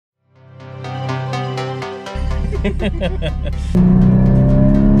Well,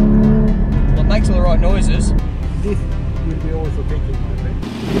 it makes all the right noises. This will be also taking my breath.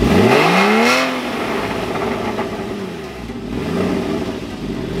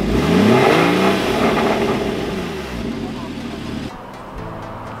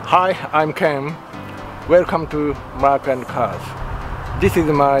 Hi, I'm Ken. Welcome to Marc and Cars. This is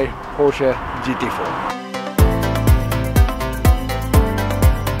my Porsche GT4.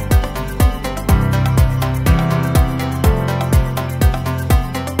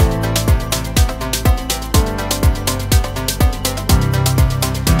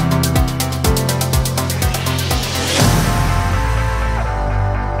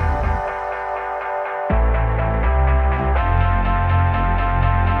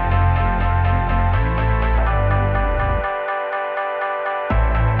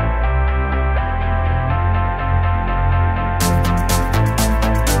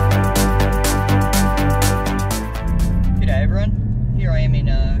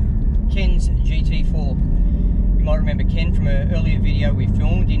 GT4. You might remember Ken from an earlier video we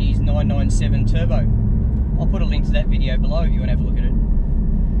filmed in his 997 Turbo. I'll put a link to that video below if you want to have a look at it.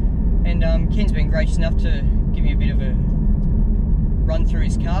 And Ken's been gracious enough to give me a bit of a run through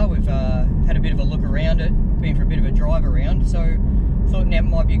his car. We've had a bit of a look around it, been for a bit of a drive around, so thought now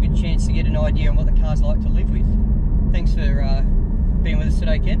might be a good chance to get an idea on what the car's like to live with. Thanks for being with us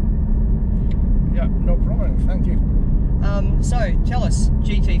today, Ken. Yeah, no problem, thank you. So tell us,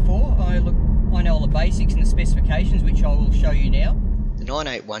 GT4, I know all the basics and the specifications, which I will show you now. The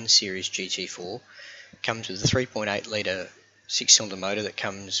 981 series GT4 comes with a 3.8 litre 6-cylinder motor that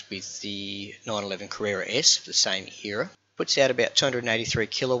comes with the 911 Carrera S of the same era. Puts out about 283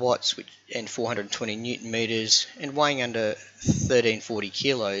 kilowatts and 420 newton meters, and weighing under 1340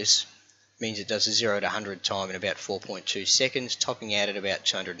 kilos means it does a 0 to 100 time in about 4.2 seconds, topping out at about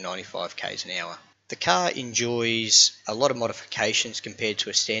 295 k's an hour. The car enjoys a lot of modifications compared to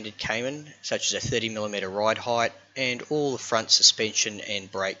a standard Cayman, such as a 30mm ride height and all the front suspension and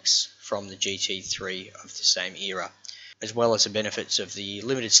brakes from the GT3 of the same era, as well as the benefits of the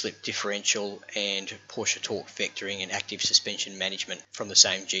limited slip differential and Porsche torque vectoring and active suspension management from the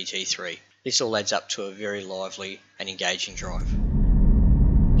same GT3. This all adds up to a very lively and engaging drive.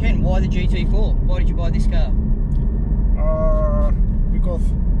 Ken, why the GT4? Why did you buy this car? Because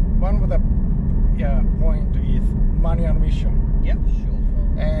one of the point is manual emission. Yep, sure.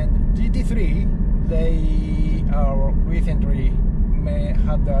 And GT3, they recently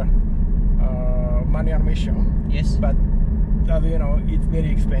had the manual emission. Yes. But as you know, it's very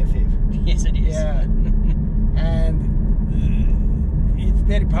expensive. Yes, it is. Yeah. And it's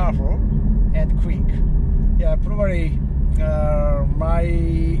very powerful and quick. Yeah, probably my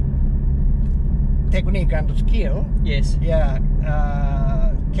technique and skill. Yes. Yeah.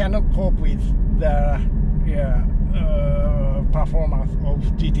 Cannot cope with the performance of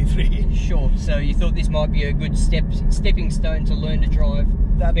GT3. Sure, so you thought this might be a good stepping stone to learn to drive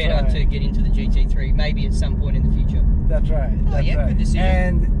better to get into the GT3, maybe at some point in the future. That's right. Oh, that's yeah, right. good decision.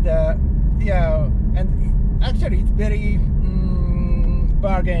 And and actually it's very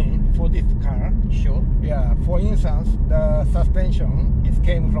bargain for this car. Sure. Yeah. For instance, the suspension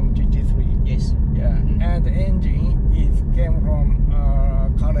came from GT3. Yes. Yeah. And the engine came from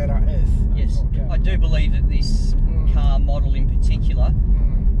Carrera S. Yes. So, yeah. I do believe that this car model in particular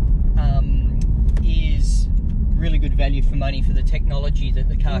is really good value for money for the technology that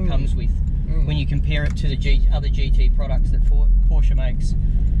the car comes with when you compare it to the other GT products that Porsche makes.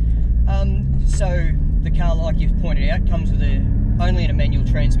 So the car, like you've pointed out, comes with only in a manual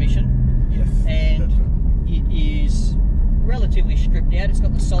transmission. Yes. And it is relatively stripped out. It's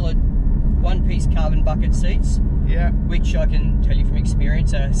got the solid one-piece carbon bucket seats. Yeah. Which I can tell you from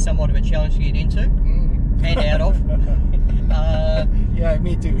experience are somewhat of a challenge to get into and out of. Yeah,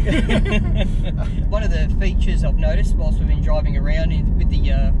 me too. One of the features I've noticed whilst we've been driving around with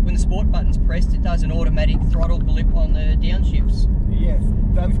when the sport button's pressed, it does an automatic throttle blip on the downshifts. Yes,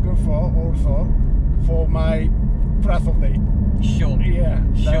 that's good for my plus of day. Sure. Yeah,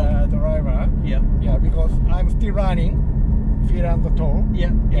 sure. The driver. Yeah. Yeah, because I'm still running, feet on the toe.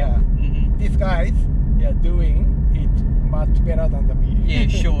 Yeah. Yeah. These guys, doing it much better than me. Yeah,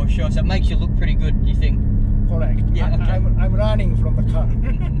 sure. So it makes you look pretty good, do you think? Correct. Yeah. Okay. I'm running from the car.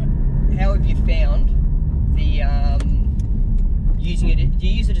 How have you found the using it? Do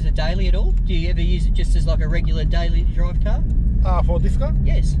you use it as a daily at all? Do you ever use it just as like a regular daily drive car? For this car?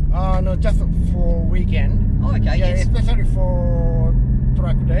 Yes. No, just for weekend. Oh, okay. Yeah, yes. especially for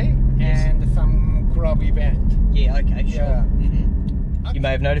track day and some club event. Yeah. Okay. Sure. Yeah. You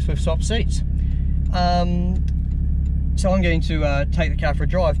may have noticed we've swapped seats. So I'm going to take the car for a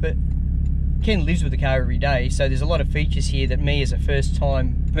drive, but Ken lives with the car every day, so there's a lot of features here that me as a first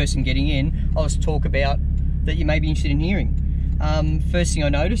time person getting in, I'll just talk about that you may be interested in hearing. First thing I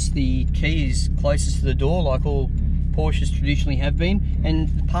noticed, the key is closest to the door, like all Porsches traditionally have been, and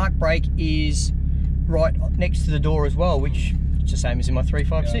the park brake is right next to the door as well, which is the same as in my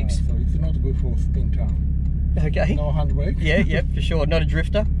 356. So it's not good for spin turn. Okay. No handbrake. Yeah, for sure. Not a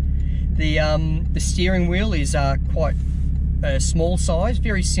drifter. The steering wheel is quite a small size,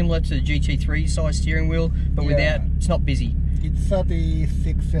 very similar to the GT3 size steering wheel, but without, it's not busy. It's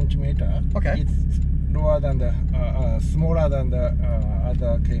 36 centimeter. Okay. It's lower than the, smaller than the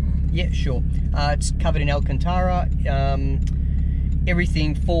other Cayman. Yeah, sure. It's covered in Alcantara.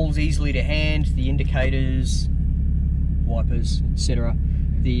 Everything falls easily to hand. The indicators, wipers, etc.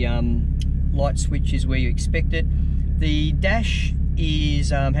 The light switch is where you expect it. The dash is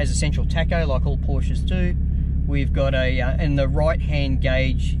has a central tacho like all Porsches do. We've got a and the right hand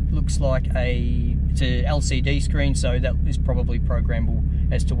gauge looks like it's a LCD screen, so that is probably programmable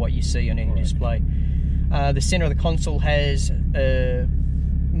as to what you see on any display. The center of the console has a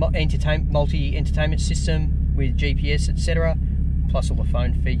multi-entertainment system with GPS, etc., plus all the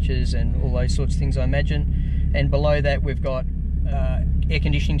phone features and all those sorts of things, I imagine. And below that we've got air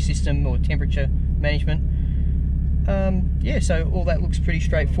conditioning system or temperature management. Yeah, so all that looks pretty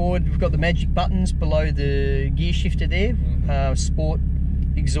straightforward. We've got the magic buttons below the gear shifter there, sport,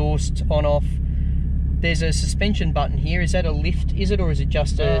 exhaust, on, off. There's a suspension button here. Is that a lift, is it, or is it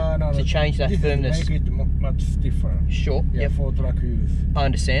just to change that firmness? Make it much stiffer. Sure, yeah, for track use. I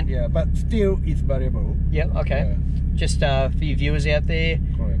understand. Yeah, but still it's variable. Yeah, okay. Yeah. Just for your viewers out there,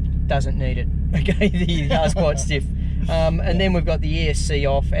 correct. Doesn't need it. Okay, the car's quite stiff. And then we've got the ESC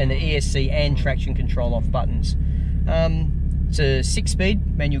off and the ESC and traction control off buttons. It's a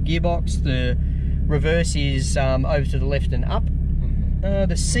 6-speed manual gearbox. The reverse is over to the left and up.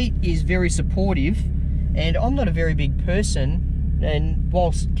 The seat is very supportive, and I'm not a very big person, and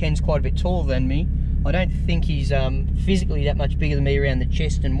whilst Ken's quite a bit taller than me, I don't think he's physically that much bigger than me around the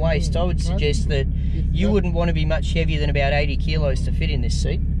chest and waist. I would suggest that you wouldn't want to be much heavier than about 80 kilos to fit in this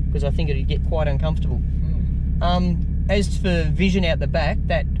seat, because I think it'd get quite uncomfortable. As for vision out the back,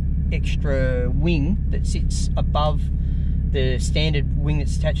 that extra wing that sits above the standard wing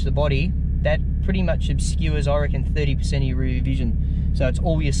that's attached to the body, that pretty much obscures, I reckon, 30% of your rear vision. So it's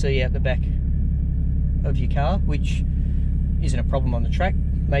all you see out the back of your car, which isn't a problem on the track,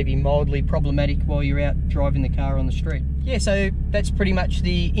 maybe mildly problematic while you're out driving the car on the street. Yeah, so that's pretty much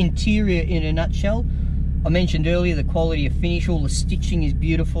the interior in a nutshell. I mentioned earlier the quality of finish, all the stitching is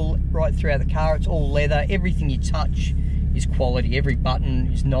beautiful right throughout the car. It's all leather, everything you touch is quality, every button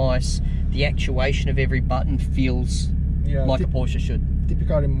is nice, the actuation of every button feels like a Porsche should.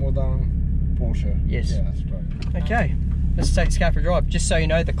 Typically modern Porsche. Yes. Yeah, that's right. Okay, let's take this car for a drive. Just so you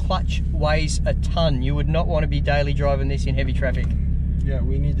know, the clutch weighs a ton. You would not want to be daily driving this in heavy traffic. Yeah,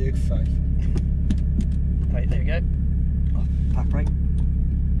 we need the exercise. Wait, there we go. Oh, park brake.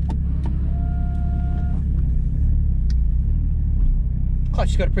 Clutch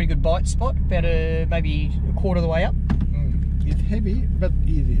has got a pretty good bite spot, about maybe a quarter of the way up. It's heavy, but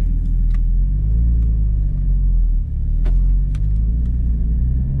easy.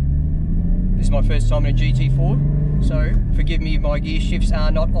 This is my first time in a GT4, so forgive me if my gear shifts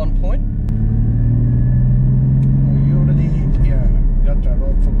are not on point. You already got a lot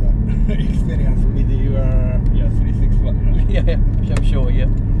of the experience with your 361. Yeah, I'm sure, yeah.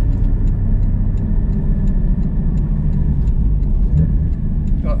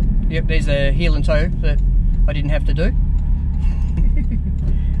 Oh, yep, there's a heel and toe that I didn't have to do.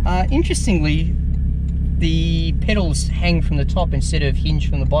 Interestingly, the pedals hang from the top instead of hinge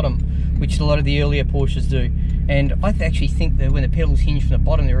from the bottom, which a lot of the earlier Porsches do. And I actually think that when the pedals hinge from the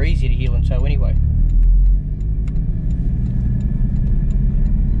bottom, they're easier to heel and toe anyway.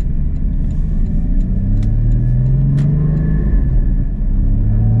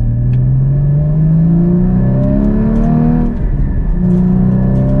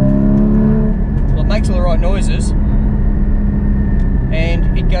 Well, it makes all the right noises,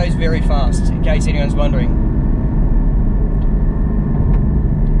 and it goes very fast, in case anyone's wondering.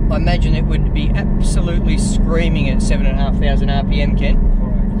 I imagine it would be absolutely screaming at 7,500 RPM, Ken.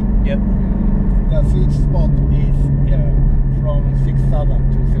 Correct. Yep. The sweet spot is from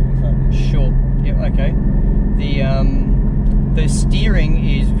 6,000 to 7,000. Sure. Yep. Okay. The steering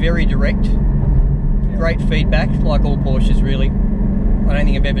is very direct. Yep. Great feedback, like all Porsches, really. I don't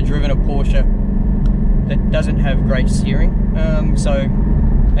think I've ever driven a Porsche that doesn't have great steering.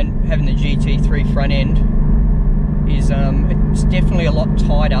 And having the GT3 front end is it's definitely a lot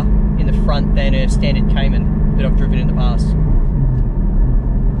tighter in the front than a standard Cayman that I've driven in the past.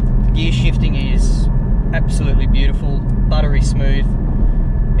 The gear shifting is absolutely beautiful, buttery smooth.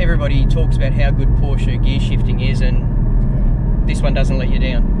 Everybody talks about how good Porsche gear shifting is, and this one doesn't let you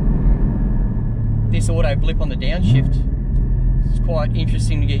down. This auto blip on the downshift is quite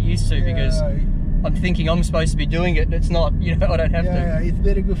interesting to get used to, because I'm thinking I'm supposed to be doing it and it's not, you know, I don't have to. Yeah, it's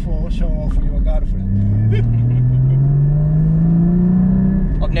very good for show off your girlfriend.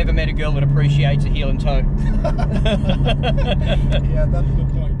 I've never met a girl that appreciates a heel and toe. Yeah, that's the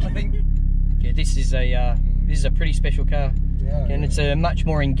point. I think, yeah, this is a pretty special car. Yeah, and it's a much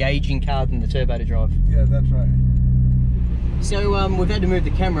more engaging car than the turbo to drive. Yeah, that's right. So we've had to move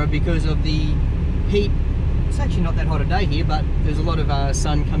the camera because of the heat. It's actually not that hot a day here, but there's a lot of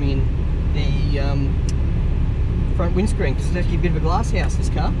sun coming in the front windscreen, because it's actually a bit of a glass house, this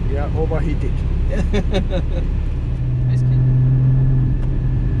car. Yeah, overheated. Nice kid.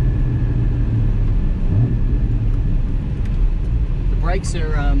 The brakes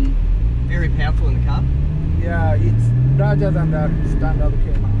are very powerful in the car. Yeah, it's larger than the standard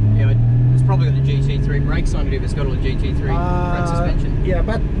Cayman. Yeah, it's probably got the GT3 brakes on it if it's got all the GT3 front suspension. Yeah,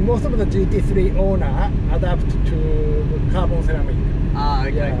 but most of the GT3 owner adapt to carbon ceramic. Ah,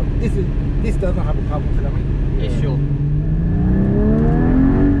 okay. Yeah, this doesn't have a carbon ceramic. Yeah, sure.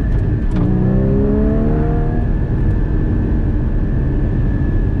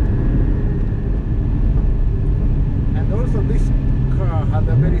 And also this car has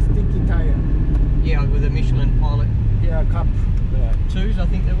a very sticky tire. Yeah, with a Michelin Pilot. Yeah, Cup 2s, I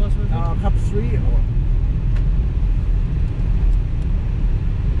think there was, wasn't it? Cup 3 or...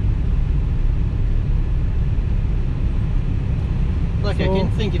 Okay, Ken,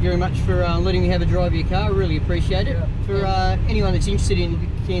 thank you very much for letting me have a drive of your car. I really appreciate it. Yeah. For anyone that's interested in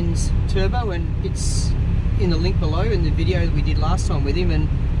Ken's turbo, and it's in the link below in the video that we did last time with him, and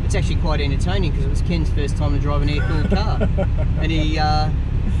it's actually quite entertaining because it was Ken's first time to drive an air-cooled car, and he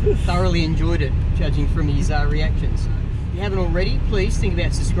thoroughly enjoyed it, judging from his reactions. If you haven't already, please think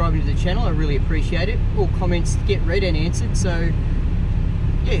about subscribing to the channel. I really appreciate it. All comments get read and answered, so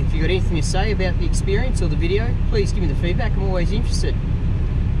yeah, if you've got anything to say about the experience or the video, please give me the feedback. I'm always interested.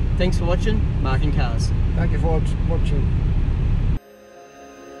 Thanks for watching Marc and Cars. Thank you for watching.